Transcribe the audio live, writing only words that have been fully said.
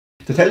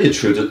To tell you the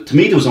truth, to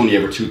me there was only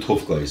ever two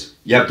tough guys.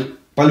 You have the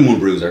Ballymun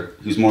Bruiser,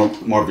 who's more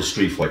of a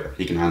street fighter.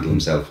 He can handle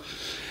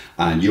himself.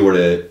 And you were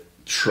a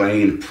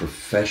trained,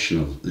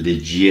 professional,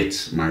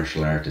 legit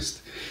martial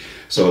artist.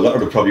 So a lot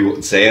of them probably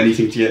wouldn't say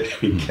anything to you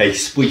in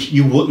case, but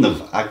you wouldn't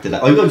have acted.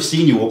 I've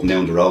seen you up and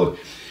down the road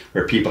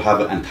where people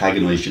have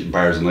antagonised you in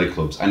bars and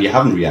nightclubs, and you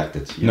haven't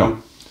reacted. You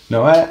know?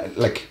 No,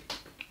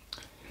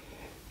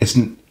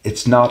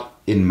 it's not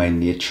in my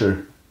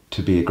nature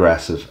to be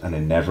aggressive, and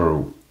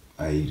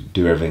I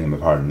do everything in my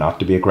power not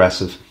to be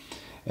aggressive.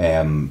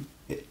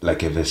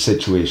 Like if a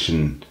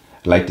situation,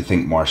 I like to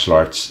think martial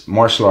arts,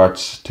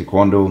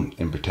 Taekwondo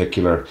in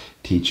particular,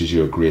 teaches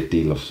you a great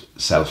deal of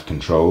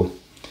self-control.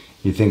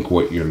 You think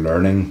what you're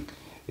learning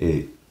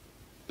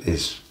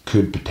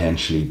could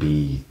potentially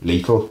be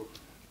lethal.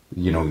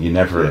 You know, you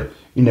never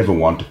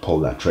want to pull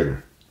that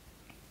trigger,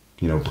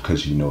 you know,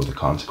 because you know the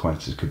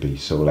consequences could be.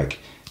 So like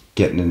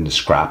getting into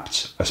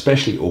scraps,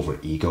 especially over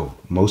ego.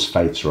 Most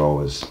fights are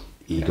always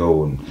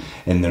ego,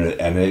 and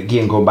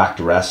again, going back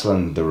to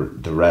wrestling, the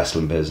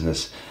wrestling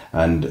business,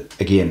 and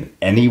again,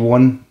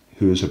 anyone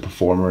who is a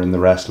performer in the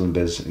wrestling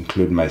business,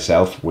 including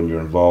myself, when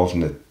you're involved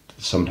in it,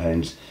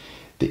 sometimes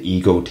the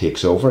ego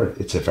takes over.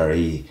 It's a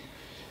very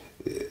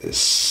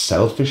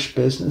selfish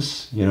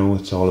business, you know,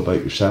 it's all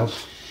about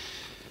yourself.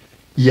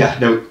 Yeah,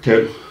 no,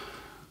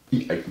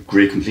 I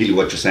agree completely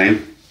what you're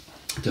saying.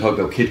 To talk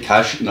about Kid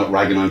Kash, not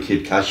ragging on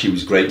Kid Kash, he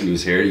was great when he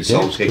was here, he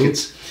sold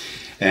tickets.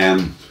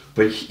 Cool.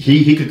 But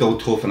he could go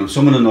tough, and if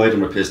someone annoyed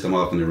him or pissed him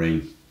off in the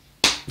ring,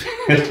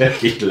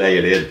 he'd lay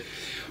it in.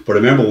 But I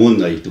remember one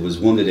night, there was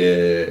one of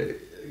the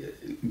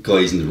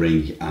guys in the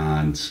ring,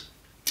 and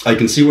I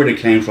can see where they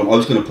came from. I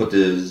was going to put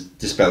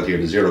this belt here,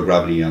 the Zero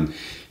Gravity, on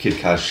Kid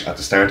Kash at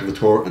the start of the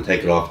tour and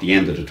take it off the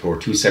end of the tour,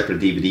 2 separate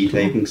DVD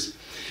tapings.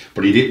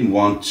 But he didn't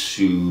want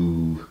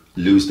to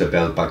lose the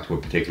belt back to a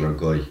particular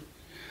guy.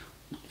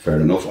 Fair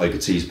enough, I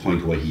could see his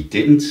point why he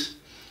didn't,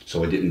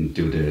 so I didn't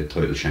do the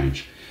title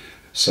change.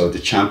 So the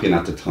champion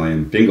at the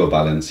time, Bingo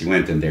Balance, he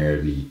went in there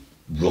and he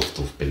roughed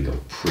up Bingo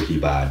pretty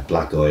bad,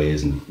 black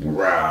eyes, and he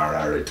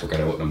took it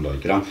out of him,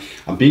 like, you know.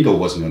 And Bingo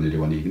wasn't going to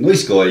do anything.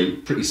 Nice guy,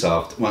 pretty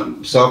soft.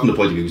 Well, soft in the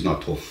point of view, he was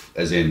not tough,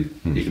 as in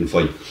he can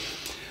fight.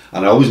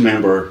 And I always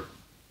remember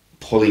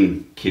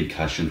pulling Kid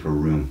Kash into a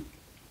room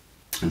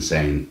and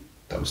saying,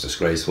 that was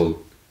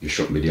disgraceful, you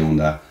shouldn't be doing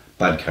that,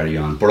 bad carry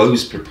on. But I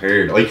was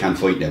prepared, I can't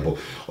fight now, but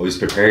I was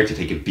prepared to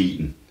take a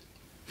beating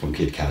from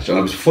Kid Kash, and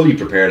I was fully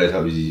prepared. I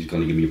thought he was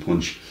going to give me a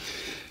punch,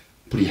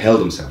 but he held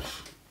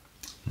himself,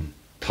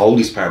 told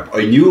his part.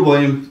 I knew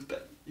about him,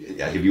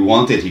 if he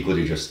wanted he could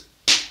have just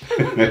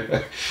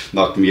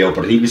knocked me out,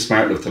 but I think he was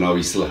smart enough to know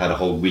he still had a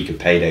whole week of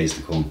paydays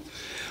to come.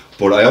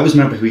 But I always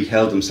remember he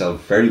held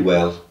himself very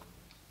well,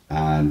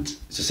 and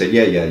so said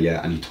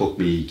yeah, and he took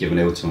me giving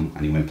out to him,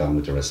 and he went on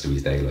with the rest of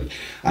his day. Like,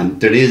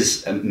 and there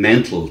is a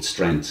mental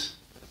strength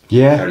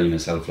carrying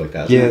himself like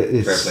that. Yeah,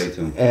 it's fair play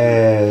to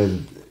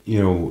him.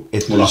 You know,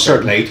 it's not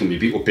fair play to him. You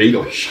beat up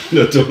Bingo. He should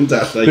have done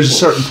that. Like, there's a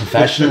certain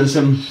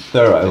professionalism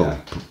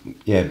there.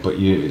 Yeah, but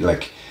you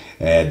like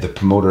the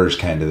promoter's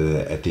kind of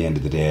at the end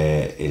of the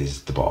day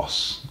is the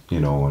boss. You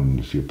know, and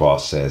if your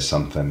boss says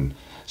something,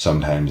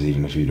 sometimes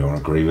even if you don't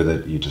agree with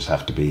it, you just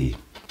have to be,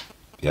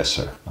 yes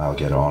sir, I'll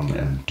get on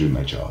and do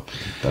my job.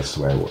 That's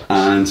the way it works.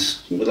 And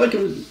like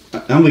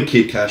I'm with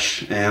Kid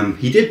Kash,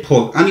 he did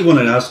put anyone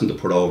that asked him to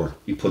put over,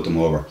 he put them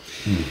over.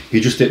 He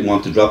just didn't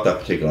want to drop that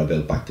particular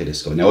belt back to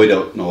this guy. Now I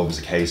don't know if it was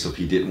a case of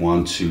he didn't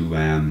want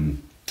to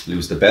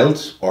lose the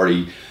belt, or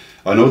I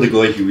know the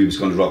guy who he was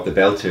going to drop the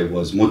belt to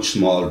was much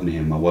smaller than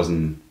him. I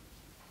wasn't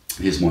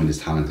his mind is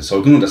talented,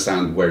 so I can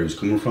understand where he was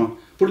coming from.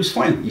 But he was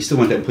fine. He still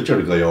went out and put your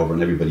other guy over,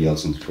 and everybody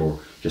else on the tour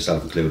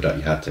yourself included that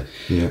you had to,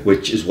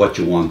 which is what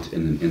you want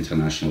in an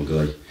international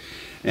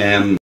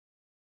guy.